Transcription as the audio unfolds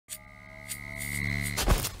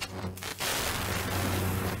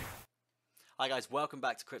Hi guys, welcome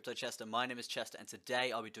back to Crypto Chester. My name is Chester and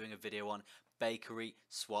today I'll be doing a video on Bakery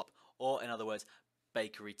Swap, or in other words,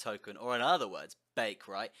 Bakery Token, or in other words, Bake,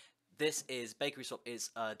 right? Bakery Swap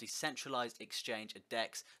is a decentralized exchange, a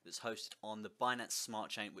DEX that's hosted on the Binance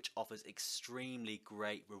Smart Chain, which offers extremely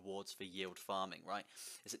great rewards for yield farming, right?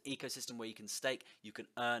 It's an ecosystem where you can stake, you can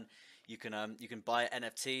earn, you can buy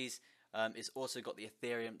NFTs. It's also got the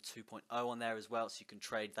Ethereum 2.0 on there as well, so you can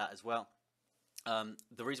trade that as well.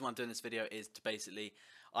 The reason why I'm doing this video is to basically,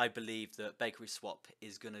 I believe that Bakery Swap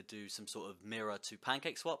is going to do some sort of mirror to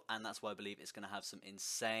Pancake Swap, and that's why I believe it's going to have some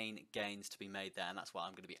insane gains to be made there, and that's why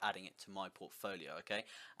I'm going to be adding it to my portfolio. Okay,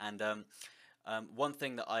 and one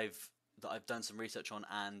thing that I've done some research on,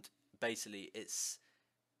 and basically it's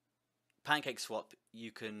Pancake Swap. You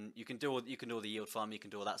can do all the yield farm, you can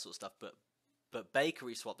do all that sort of stuff, but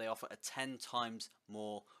Bakery Swap, they offer a 10 times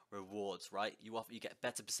more rewards, right? You get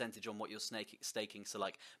better percentage on what you're staking. So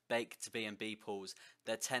like Baked BNB pools,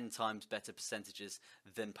 they're 10 times better percentages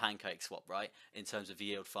than Pancake Swap, right? In terms of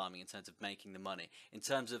yield farming, in terms of making the money. In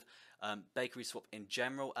terms of Bakery Swap in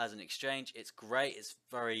general as an exchange, it's great. It's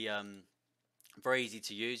very easy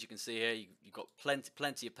to use. You can see here you've got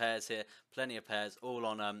plenty of pairs here, plenty of pairs all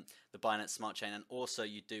on the Binance Smart Chain, and also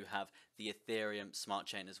you do have the Ethereum Smart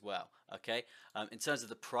Chain as well. Okay, in terms of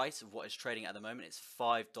the price of what is trading at the moment, it's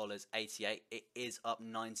 $5.88. It is up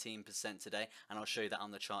 19% today, and I'll show you that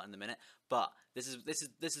on the chart in a minute. But this is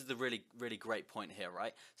the really great point here,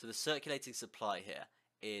 right? So the circulating supply here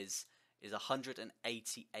is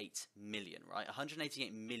 188 million, right?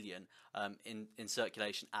 188 million in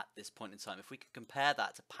circulation at this point in time. If we can compare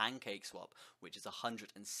that to Pancake Swap, which is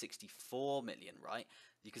 164 million, right?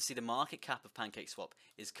 You can see the market cap of Pancake Swap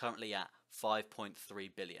is currently at 5.3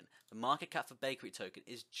 billion. The market cap for Bakery Token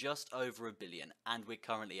is just over a billion, and we're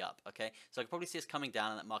currently up. Okay, so I can probably see us coming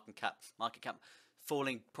down, and that market cap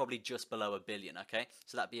falling probably just below a billion. Okay,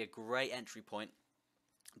 so that'd be a great entry point.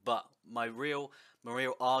 But my real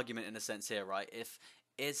argument in a sense here, right,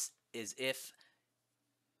 is if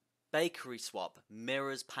Bakery Swap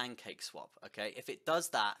mirrors Pancake Swap, okay? If it does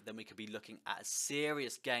that, then we could be looking at a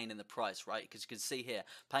serious gain in the price, right? Because you can see here,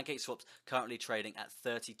 Pancake Swap's currently trading at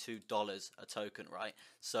 $32 a token, right?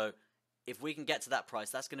 So if we can get to that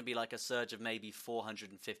price, that's going to be like a surge of maybe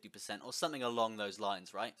 450% or something along those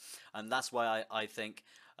lines, right? And that's why I think,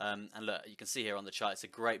 and look, you can see here on the chart, it's a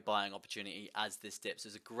great buying opportunity as this dips.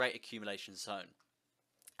 It's a great accumulation zone.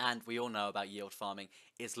 And we all know about yield farming.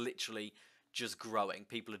 It's literally just growing.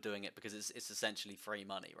 People are doing it because it's essentially free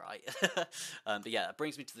money, right? But yeah, that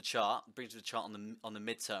brings me to the chart. It brings me to the chart on the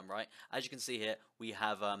midterm, right? As you can see here, we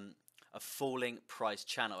have a falling price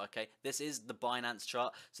channel. Okay, this is the Binance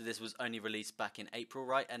chart, so this was only released back in April,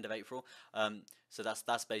 right? End of April. So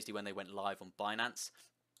that's basically when they went live on Binance.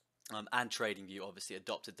 And TradingView obviously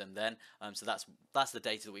adopted them then. So that's the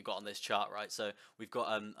data that we've got on this chart, right? So we've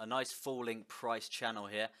got a nice falling price channel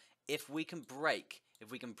here. If we can break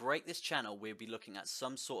this channel, we'll be looking at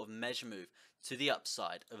some sort of measure move to the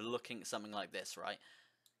upside of looking at something like this, right?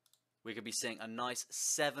 We could be seeing a nice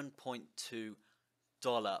 $7.2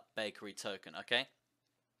 Bakery Token, okay?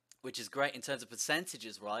 Which is great in terms of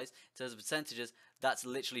percentages, rise. In terms of percentages, that's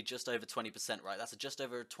literally just over 20%, right? That's just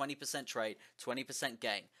over a 20% trade, 20%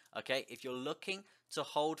 gain, okay? If you're looking to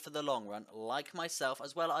hold for the long run, like myself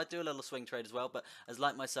as well, I do a little swing trade as well, but as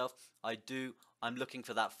like myself, I'm looking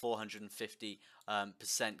for that 450%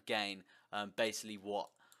 gain, basically what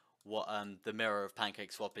the mirror of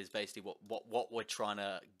Pancake Swap is basically what we're trying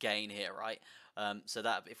to gain here, right? So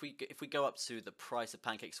that if we go up to the price of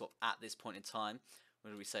Pancake Swap at this point in time, what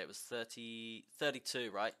did we say? It was 32,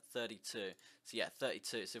 right? 32. So yeah,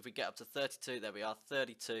 32. So if we get up to 32, there we are,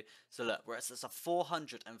 32. So look, that's a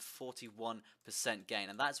 441% gain.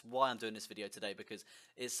 And that's why I'm doing this video today, because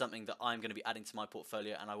it's something that I'm going to be adding to my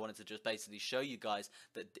portfolio. And I wanted to just basically show you guys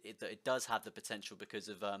that it does have the potential because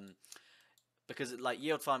like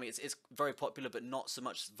yield farming, it's very popular, but not so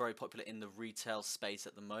much very popular in the retail space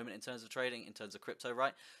at the moment in terms of trading, in terms of crypto,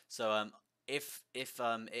 right? So if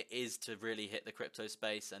it is to really hit the crypto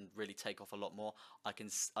space and really take off a lot more, I can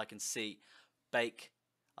see Bake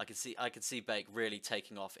really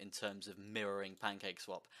taking off in terms of mirroring Pancake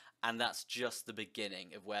Swap, and that's just the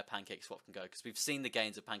beginning of where Pancake Swap can go, because we've seen the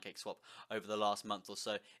gains of Pancake Swap over the last month or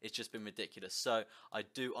so. It's just been ridiculous. So I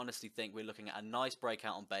do honestly think we're looking at a nice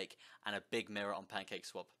breakout on Bake and a big mirror on Pancake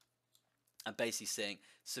Swap. And basically seeing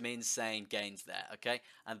some insane gains there, okay?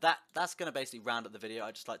 And that's going to basically round up the video.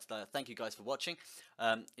 I'd just like to thank you guys for watching.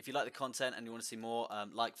 If you like the content and you want to see more,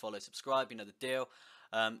 like, follow, subscribe, you know the deal.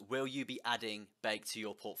 Will you be adding Bake to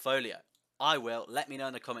your portfolio? I will. Let me know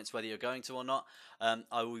in the comments whether you're going to or not.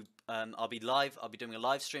 I'll be live. I'll be doing a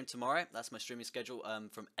live stream tomorrow. That's my streaming schedule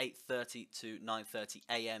from 8:30 to 9:30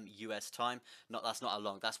 a.m. US time. That's not how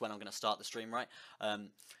long. That's when I'm going to start the stream, right?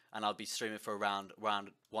 And I'll be streaming for around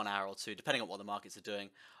 1 hour or two, depending on what the markets are doing.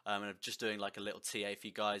 And I'm just doing like a little TA for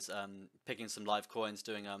you guys, picking some live coins,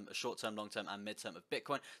 doing a short-term, long-term, and mid-term of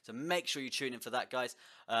Bitcoin. So make sure you tune in for that, guys.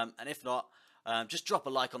 And if not, just drop a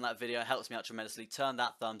like on that video. It helps me out tremendously. Turn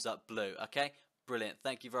that thumbs up blue, okay? Brilliant.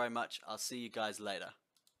 Thank you very much. I'll see you guys later.